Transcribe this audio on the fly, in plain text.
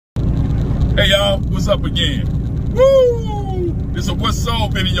Hey y'all, what's up again? Woo! This is a what's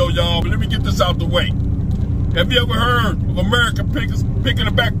sold video, y'all, but let me get this out the way. Have you ever heard of American pickers picking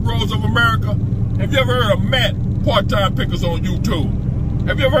the back roads of America? Have you ever heard of Matt, part-time pickers on YouTube?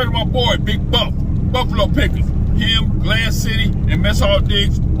 Have you ever heard of my boy, Big Buff, Buffalo Pickers? Him, Glass City, and Mess Hall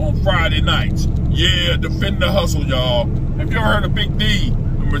Digs on Friday nights. Yeah, defending the hustle, y'all. Have you ever heard of Big D,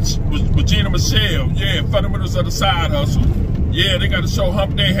 Regina Michelle? Yeah, fundamentals of the side hustle. Yeah, they got a show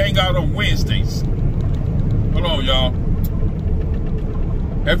Hump Day Hangout on Wednesdays. Hold on, y'all.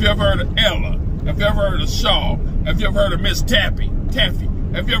 Have you ever heard of Ella? Have you ever heard of Shaw? Have you ever heard of Miss Taffy?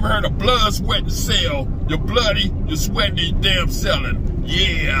 Have you ever heard of Blood, Sweat, and Sell? You're bloody, you're sweating, you're damn selling.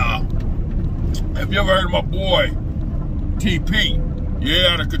 Yeah. Have you ever heard of my boy, TP?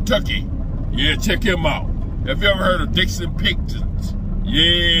 Yeah, out of Kentucky. Yeah, check him out. Have you ever heard of Dixon Pictons?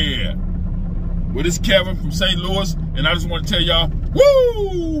 Yeah. Well, this is Kevin from St. Louis, and I just want to tell y'all,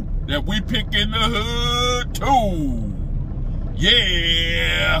 woo, that we pick in the hood too.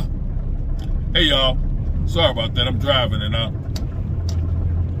 Yeah. Hey, y'all. Sorry about that. I'm driving and I'm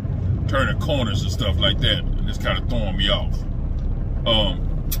turning corners and stuff like that, and it's kind of throwing me off.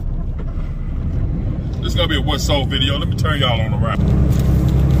 This is gonna be a what's sold video. Let me turn y'all on around.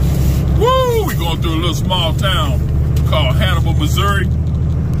 Woo! We going through a little small town called Hannibal, Missouri.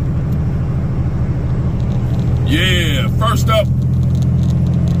 Yeah, first up,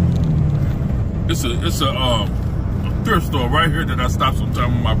 it's a thrift store right here that I stopped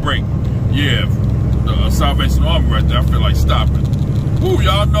sometime on my break. Yeah, the Salvation Army right there. I feel like stopping. Woo,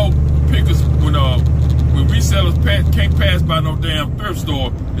 y'all know pickers when resellers can't pass by no damn thrift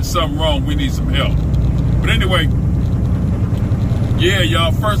store, there's something wrong. We need some help. But anyway, yeah,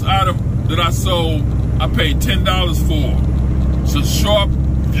 y'all, first item that I sold, I paid $10 for. It's a Sharp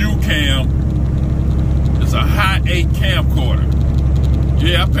View Cam. It's a high 8 camcorder.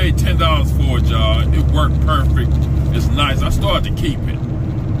 Yeah, I paid $10 for it, y'all. It worked perfect. It's nice. I started to keep it,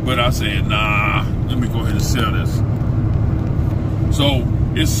 but I said, nah, let me go ahead and sell this. So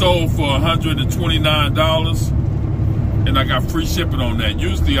it sold for $129, and I got free shipping on that.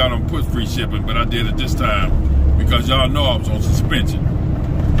 Usually I don't put free shipping, but I did it this time because y'all know I was on suspension.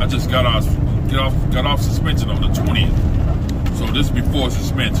 I just got off suspension on the 20th. So this is before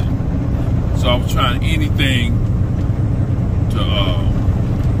suspension. So I was trying anything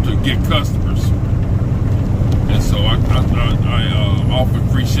to get customers, and so I offered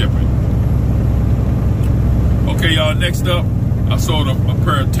free shipping. Okay, y'all. Next up, I sold a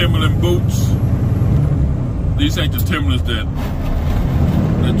pair of Timberland boots. These ain't just Timberlands that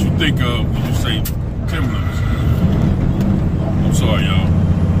you think of when you say Timberlands. I'm sorry, y'all.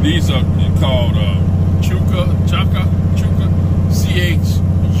 These are called Chukka, CHUKKA.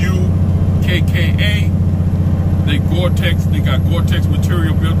 They Gore-Tex. They got Gore-Tex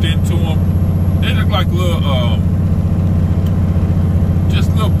material built into them. They look like little,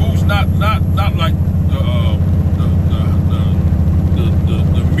 just little boots. Not like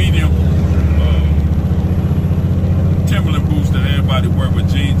the medium Timberland boots that everybody wear with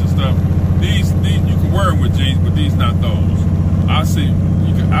jeans and stuff. These you can wear them with jeans, but these not those. I see.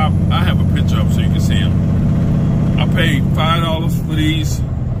 I have a picture up so you can see them. I paid $5 for these,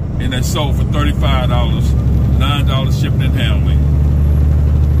 and they sold for $35, $9 shipping and handling.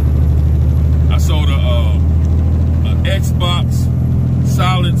 I sold an Xbox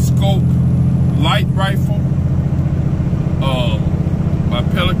solid scope light rifle by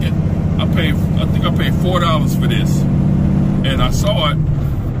Pelican. I think I paid $4 for this, and I saw it,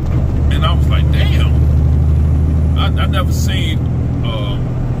 and I was like, damn. I never seen.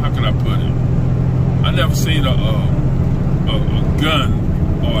 How can I put it? I never seen a gun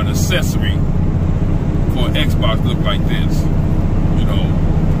or an accessory for an Xbox look like this, you know.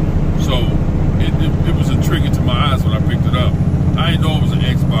 So it was a trigger to my eyes when I picked it up. I didn't know it was an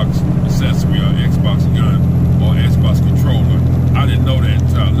Xbox accessory or an Xbox gun or an Xbox controller. I didn't know that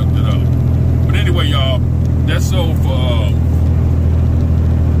until I looked it up. But anyway, y'all, that sold for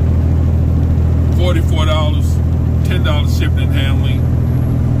 $44, $10 shipping and handling.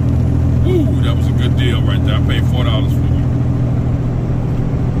 Woo, that was a good deal right there. I paid $4 for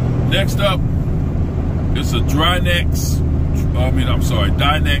it. Next up, it's a Dynex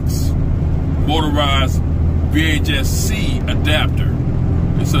motorized VHS-C adapter.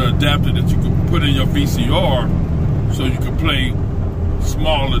 It's an adapter that you can put in your VCR so you can play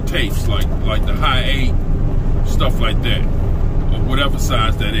smaller tapes like the high 8, stuff like that, or whatever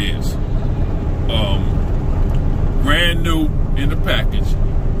size that is. Brand new in the package.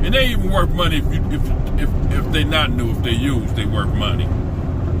 And they even worth money if they're not new. If they're used, they worth money.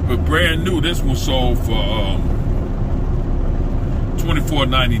 But brand new, this one sold for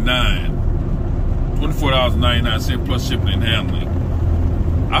 $24.99. $24.99 plus shipping and handling.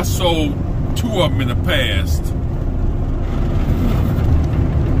 I sold 2 of them in the past.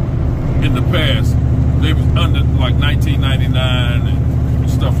 They was under like $19.99 and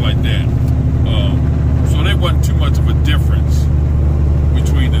stuff like that. So there wasn't too much of a difference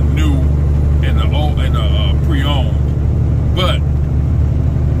between the new and the old and the pre-owned. But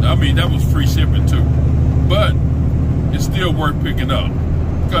I mean, that was free shipping too. But it's still worth picking up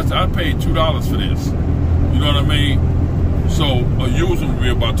because I paid $2 for this. You know what I mean? So a used one would be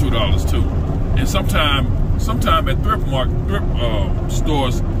about $2 too. And sometime at thrift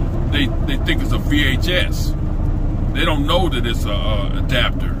stores, they think it's a VHS. They don't know that it's a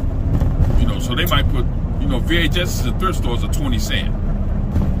adapter. You know, so they might put, you know, VHSs at thrift stores are 20 cents.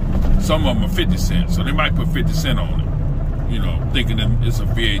 Some of them are 50 cents. So they might put 50 cents on it, you know, thinking that it's a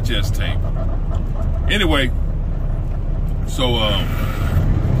VHS tape. Anyway, so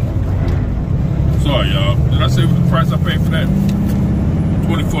sorry y'all. Did I say what the price I paid for that?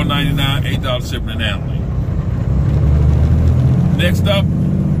 $24.99, $8 shipping and handling. Next up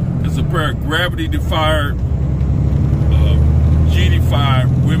is a pair of gravity-defying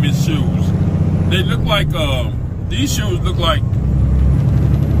GD5 women's shoes. They look like these shoes look like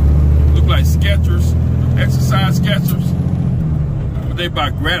Skechers, exercise Skechers, but they by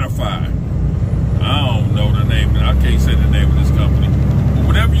Gratify. I don't know the name, I can't say the name of this company. But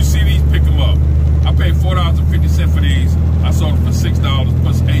whenever you see these, pick them up. I paid $4.50 for these. I sold them for $6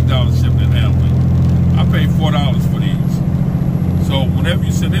 plus $8 shipping and handling. I paid $4 for these. So whenever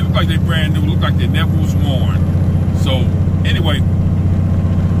you see, they look like they're brand new, look like they never was worn. So anyway,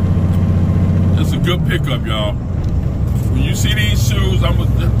 it's a good pickup, y'all. When you see these shoes, I'm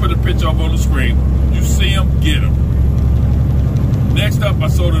gonna put a picture up on the screen. You see them, get them. Next up, I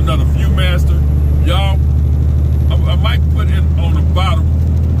sold another Viewmaster. Y'all, I might put it on the bottom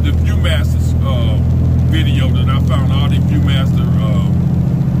the Viewmaster's video that I found all the Viewmaster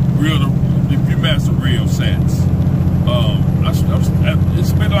real sets.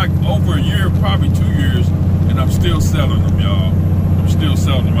 It's been like over a year, probably 2 years, and I'm still selling them, y'all. I'm still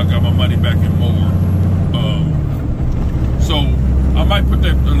selling them. I got my money back and more. So I might put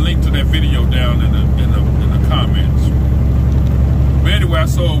the link to that video down in the comments. But anyway, I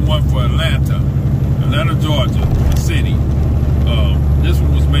sold one for Atlanta, Georgia, the city. This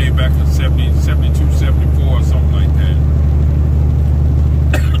one was made back in 72, 74, or something like that.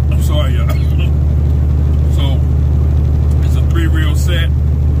 I'm sorry, y'all. So it's a 3-reel set,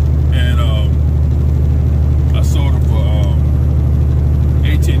 and I sold it for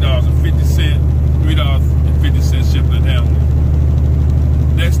 $18.50, $3.50 shipping and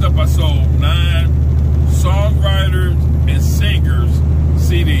handling. Next up, I sold 9 songwriters and singers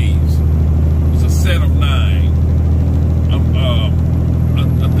CDs. It's a set of 9.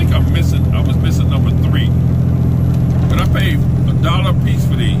 I think I was missing number 3. But I paid $1 a piece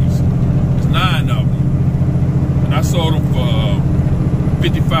for these. It's 9 of them. And I sold them for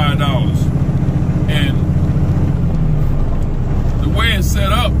 $55. And the way it's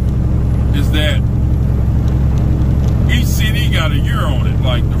set up is that each CD got a year on it.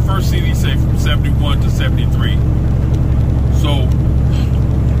 Like the first CD say from 71 to 73. So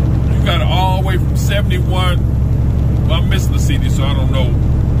you got it all the way from 71. Well, I'm missing the CD, so I don't know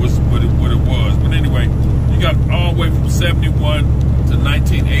what it was. But anyway, you got it all the way from 71 to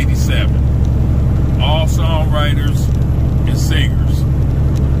 1987. All songwriters and singers.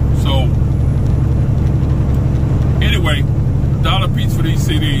 So anyway, $1 a piece for these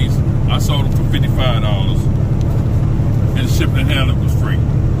CDs. I sold them for $55. And shipping and handling was free.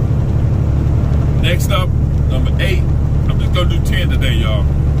 Next up, number 8. I'm just gonna do 10 today, y'all.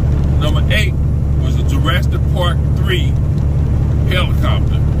 Number 8 was a Jurassic Park 3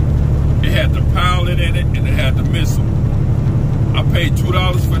 helicopter. It had the pilot in it and it had the missile. I paid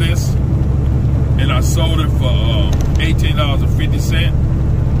 $2 for this, and I sold it for $18.50,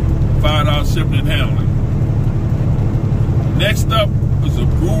 $5 shipping and handling. Next up was a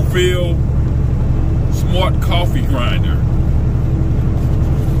Gooville Smart Coffee Grinder.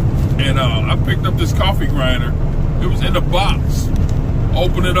 And I picked up this coffee grinder. It was in the box.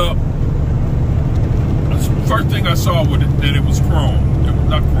 Open it up. First thing I saw with it, that it was chrome. It was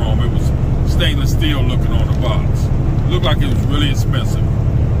not chrome, it was stainless steel looking on the box. It looked like it was really expensive.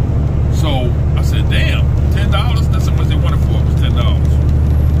 So I said, damn, $10? That's how much they wanted for it, was $10.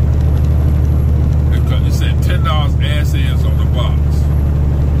 It said $10 as is on the box.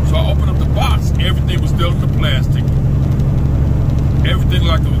 So I opened up the box, everything was still in the plastic. Everything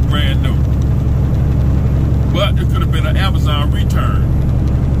like it was brand new. But it could have been an Amazon return.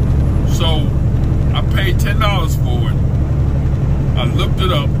 So I paid $10 for it. I looked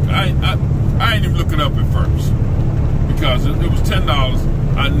it up. I I didn't even look it up at first because it was $10.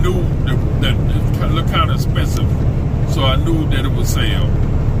 I knew that it looked kind of expensive, so I knew that it would sell.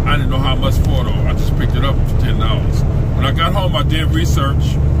 I didn't know how much for though. I just picked it up for $10. When I got home, I did research,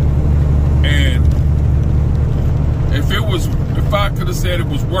 and if I could have said it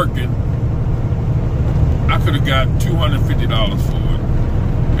was working, I could have got $250 for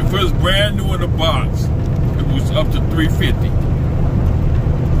it. If it was brand new in the box, it was up to $350.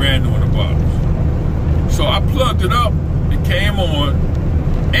 Brand new in the box. So I plugged it up, it came on,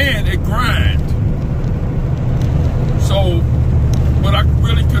 and it grind. So, but I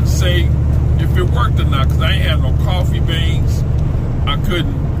really couldn't say if it worked or not, because I ain't have no coffee beans. I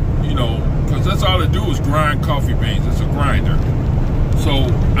couldn't, because that's all it do is grind coffee beans. It's a grinder. So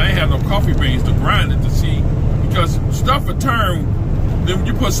I ain't have no coffee beans to grind it to see, because stuff would turn. Then when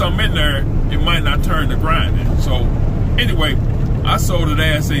you put something in there, it might not turn to grinding. So anyway, I sold it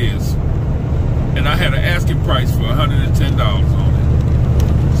as is, and I had an asking price for $110 on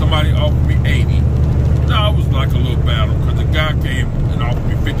it. Somebody offered me $80. No, it was like a little battle because the guy came and offered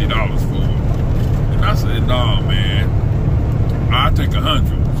me $50 for it, and I said, "Nah, man, I'll take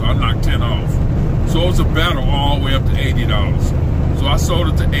 $100." So I knocked 10 off. So it was a battle all the way up to $80. So I sold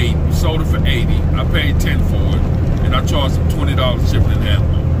it to $8. We sold it for $80. I paid $10 for it, and I charged them $20 shipping and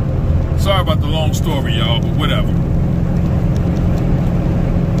handling. Sorry about the long story, y'all, but whatever.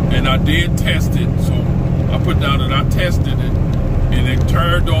 And I did test it, so I put down that I tested it, and it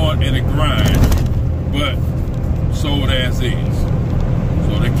turned on and it grind, but sold as is.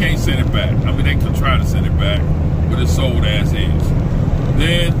 So they can't send it back. I mean, they could try to send it back, but it's sold as is.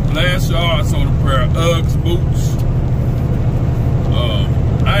 Then last year I sold a pair of Uggs boots.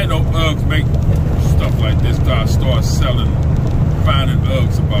 I didn't know Uggs make stuff like this. I started finding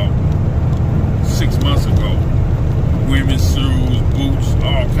Uggs about 6 months ago. Women's shoes, boots,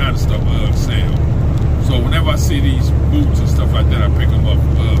 all kind of stuff Uggs sell. So whenever I see these boots and stuff like that, I pick them up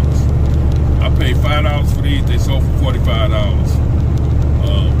for Uggs. I paid $5 for these. They sold for $45.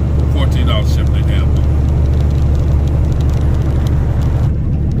 $14 shipping and handling.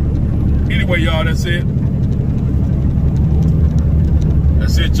 Anyway, y'all, that's it.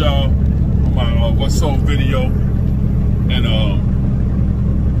 That's it, y'all. My what's sold video. And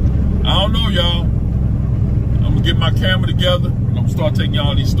I don't know, y'all. I'm gonna get my camera together. I'm gonna start taking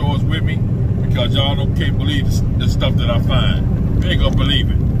y'all these stores with me, because y'all can't believe the stuff that I find. You ain't gonna believe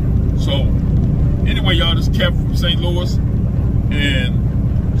it. So anyway, y'all, this is Kevin from St. Louis,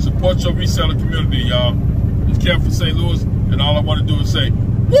 and support your reseller community, y'all. It's Kevin from St. Louis, and all I want to do is say,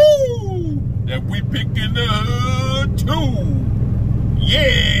 woo! That we pickin' the hood too. Yeah!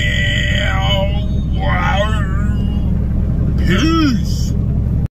 Peace!